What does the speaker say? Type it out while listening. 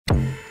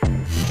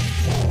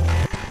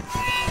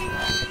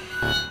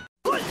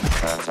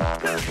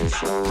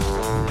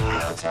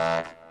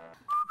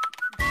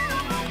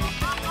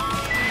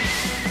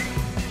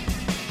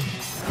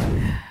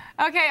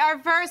Okay, our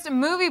first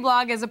movie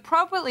blog is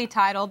appropriately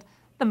titled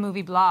The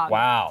Movie Blog.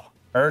 Wow.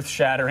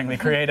 Earth-shatteringly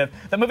creative.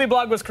 The Movie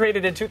Blog was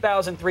created in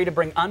 2003 to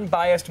bring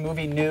unbiased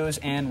movie news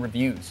and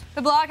reviews.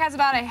 The blog has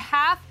about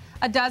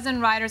a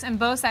dozen writers and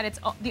boasts that it's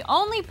the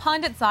only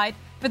pundit site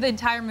for the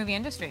entire movie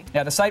industry.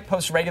 Yeah, the site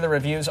posts regular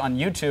reviews on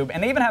YouTube,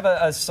 and they even have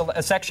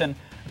a section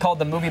called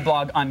the Movie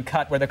Blog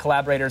Uncut, where the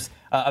collaborators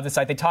of the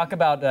site, they talk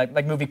about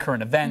like movie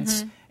current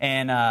events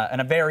and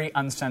a very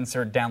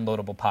uncensored,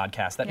 downloadable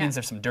podcast. That means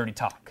there's some dirty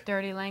talk.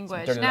 Dirty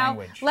language. Now,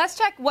 let's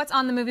check what's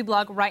on the Movie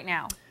Blog right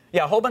now.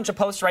 Yeah, a whole bunch of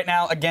posts right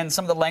now. Again,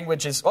 some of the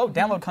language is,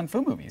 download Kung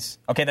Fu movies.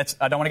 Okay,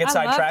 I don't want to get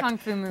sidetracked. Kung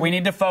Fu movies. We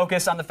need to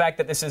focus on the fact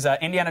that this is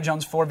Indiana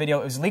Jones 4 video.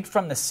 It was leaked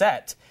from the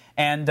set.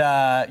 And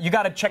you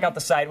got to check out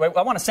the site.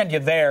 I want to send you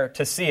there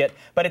to see it.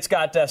 But it's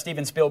got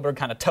Steven Spielberg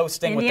kind of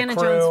toasting with the crew.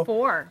 Indiana Jones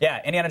 4.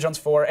 Yeah, Indiana Jones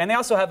 4. And they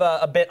also have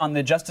a bit on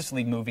the Justice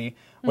League movie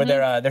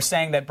where they're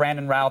saying that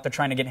Brandon Routh, they're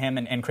trying to get him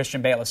and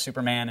Christian Bale as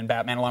Superman and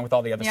Batman along with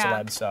all the other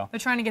celebs. So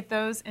they're trying to get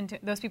those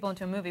people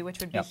into a movie,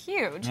 which would be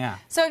huge. Yeah.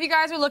 So if you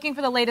guys are looking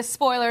for the latest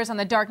spoilers on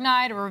The Dark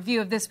Knight or a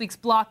review of this week's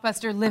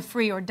blockbuster Live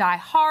Free or Die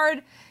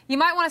Hard, you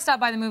might want to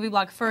stop by the Movie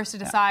Blog first to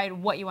decide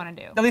what you want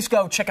to do. At least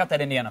go check out that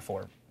Indiana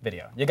 4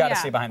 video. You got to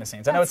see behind the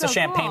scenes. I know it's a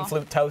champagne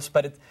flute toast,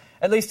 but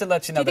at least it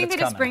lets you know that it's coming. Do you think they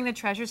just bring the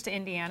treasures to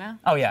Indiana?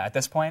 Oh, yeah, at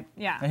this point?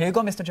 Yeah. Here you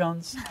go, Mr.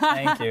 Jones.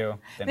 Thank you.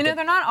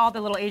 They're not all the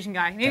little Asian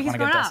guy. Maybe he's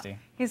grown up.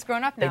 He's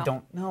grown up now. They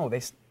don't know. They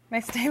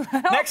stay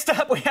little. Next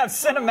up, we have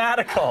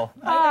Cinematical.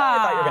 I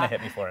thought you were going to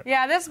hit me for it.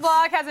 Yeah, this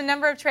blog has a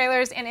number of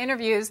trailers and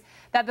interviews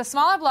that the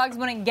smaller blogs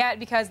wouldn't get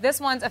because this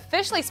one's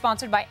officially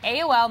sponsored by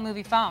AOL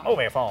Movie Phone. Oh,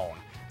 phone.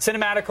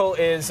 Cinematical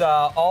is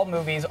all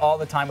movies all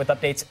the time with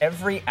updates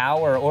every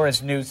hour or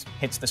as news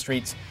hits the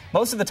streets.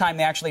 Most of the time,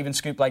 they actually even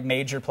scoop like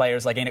major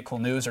players like Ain't It Cool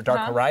News or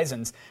Dark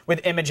Horizons with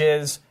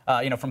images,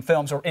 from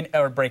films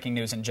or breaking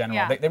news in general.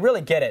 Yeah. They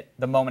really get it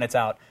the moment it's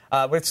out.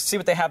 Let's see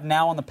what they have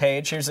now on the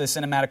page. Here's the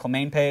Cinematical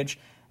main page.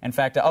 In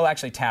fact,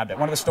 actually tabbed it.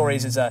 One of the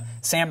stories is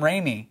Sam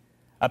Raimi.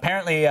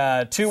 Apparently,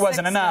 2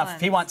 wasn't enough.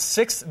 Villains. He wants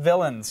 6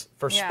 villains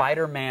for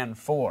Spider-Man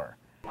 4.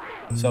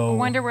 So I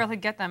wonder where he'll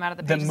get them out of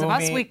the pages of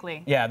Us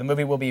Weekly. Yeah, the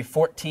movie will be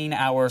 14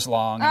 hours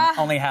long and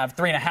only have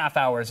 3.5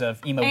 hours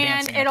of emo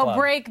dancing. And it'll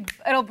break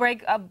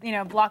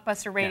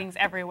blockbuster ratings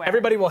everywhere.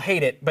 Everybody will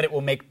hate it, but it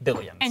will make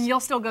billions. And you'll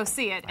still go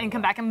see it and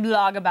come back and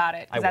blog about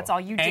it because that's all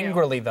you do.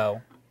 Angrily,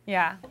 though.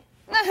 Yeah.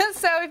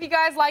 So if you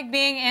guys like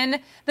being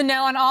in the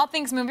know on all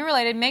things movie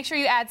related, make sure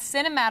you add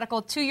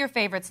Cinematical to your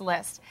favorites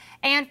list.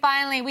 And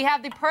finally, we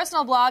have the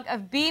personal blog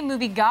of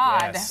B-Movie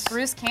God,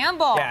 Bruce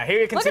Campbell. Yeah, here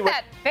you can see Look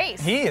at that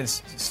face. He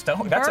is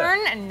stoned.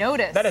 Burn and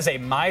notice. That is a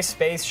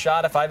MySpace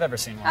shot if I've ever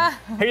seen one.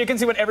 Here you can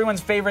see what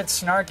everyone's favorite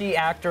snarky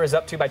actor is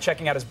up to by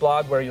checking out his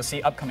blog, where you'll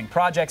see upcoming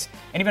projects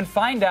and even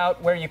find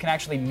out where you can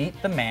actually meet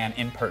the man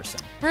in person.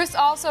 Bruce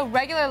also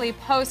regularly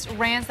posts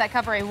rants that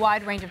cover a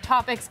wide range of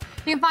topics.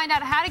 You can find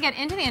out how to get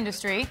into the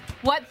industry,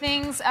 what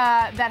things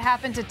that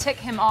happen to tick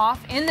him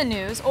off in the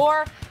news,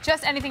 or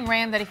just anything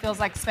random that he feels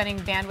like spending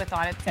bandwidth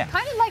on. It's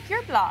kind of like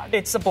your blog.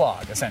 It's a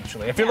blog,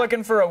 essentially. If you're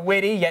looking for a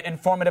witty yet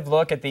informative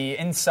look at the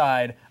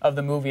inside of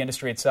the movie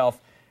industry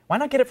itself, why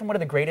not get it from one of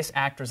the greatest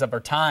actors of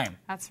our time?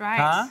 That's right.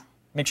 Huh?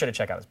 Make sure to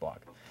check out his blog.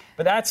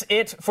 But that's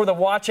it for the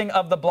watching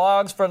of the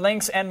blogs. For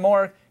links and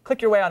more,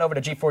 click your way on over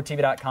to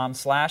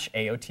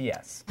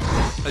g4tv.com/AOTS.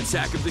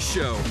 Attack of the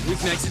Show,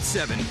 weeknights at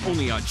 7,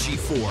 only on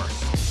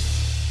G4.